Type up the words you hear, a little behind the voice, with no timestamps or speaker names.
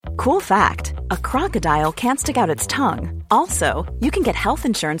Cool fact, a crocodile can't stick out its tongue. Also, you can get health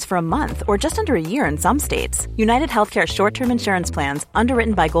insurance for a month or just under a year in some states. United Healthcare short-term insurance plans,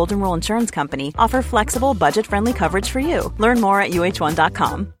 underwritten by Golden Rule Insurance Company, offer flexible, budget-friendly coverage for you. Learn more at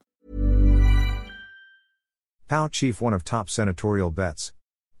uh1.com. PAO Chief, one of top senatorial bets.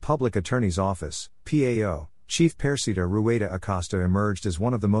 Public Attorney's Office, PAO, Chief Persita Rueda Acosta emerged as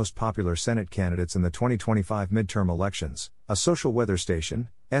one of the most popular Senate candidates in the 2025 midterm elections, a social weather station,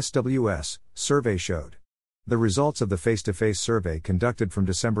 SWS, survey showed. The results of the face-to-face survey conducted from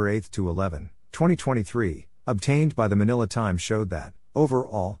December 8 to 11, 2023, obtained by the Manila Times showed that,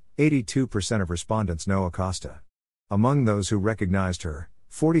 overall, 82% of respondents know Acosta. Among those who recognized her,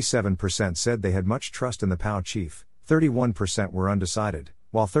 47% said they had much trust in the PAO chief, 31% were undecided,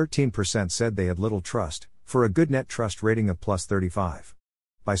 while 13% said they had little trust, for a good net trust rating of plus 35.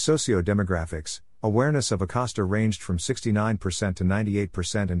 By socio-demographics, awareness of Acosta ranged from 69% to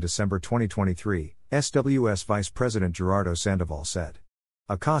 98% in December 2023, SWS Vice President Gerardo Sandoval said.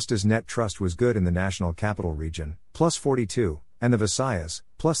 Acosta's net trust was good in the National Capital Region, plus 42, and the Visayas,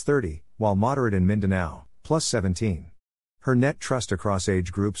 plus 30, while moderate in Mindanao, plus 17. Her net trust across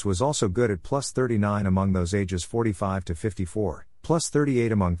age groups was also good at plus 39 among those ages 45 to 54, plus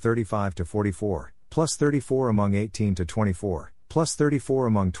 38 among 35 to 44, plus 34 among 18 to 24, plus 34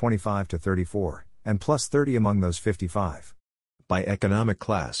 among 25 to 34, and plus 30 among those 55. By economic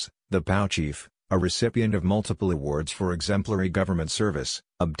class, the PAO chief, a recipient of multiple awards for exemplary government service,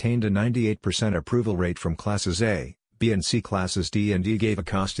 obtained a 98% approval rate from classes A, B and C. Classes D and E gave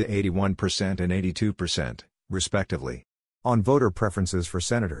Acosta 81% and 82%, respectively. On voter preferences for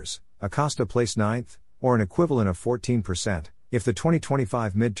senators, Acosta placed ninth, or an equivalent of 14%, if the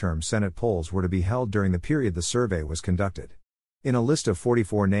 2025 midterm Senate polls were to be held during the period the survey was conducted. In a list of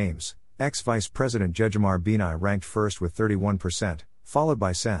 44 names, ex-Vice President Jejomar Binay ranked first with 31%, followed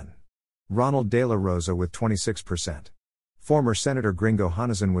by Sen. Ronald De La Rosa with 26%. Former Senator Gringo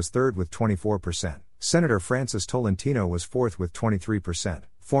Honasan was third with 24%. Senator Francis Tolentino was fourth with 23%.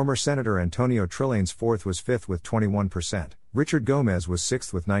 Former Senator Antonio Trillanes fourth was fifth with 21%. Richard Gomez was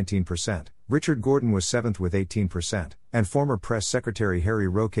sixth with 19%. Richard Gordon was seventh with 18%. And former Press Secretary Harry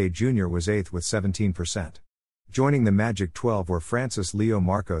Roque Jr. was eighth with 17%. Joining the Magic 12 were Francis Leo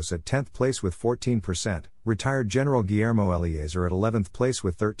Marcos at 10th place with 14%, retired General Guillermo Eliezer at 11th place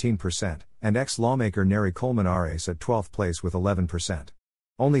with 13%, and ex-lawmaker Nery Colmenares at 12th place with 11%.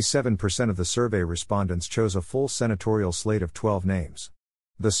 Only 7% of the survey respondents chose a full senatorial slate of 12 names.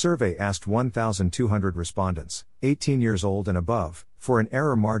 The survey asked 1,200 respondents, 18 years old and above, for an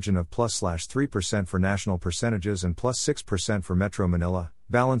error margin of +3% for national percentages and +6% for Metro Manila,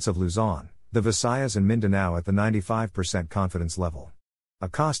 balance of Luzon, the Visayas and Mindanao at the 95% confidence level.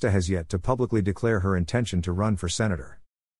 Acosta has yet to publicly declare her intention to run for senator.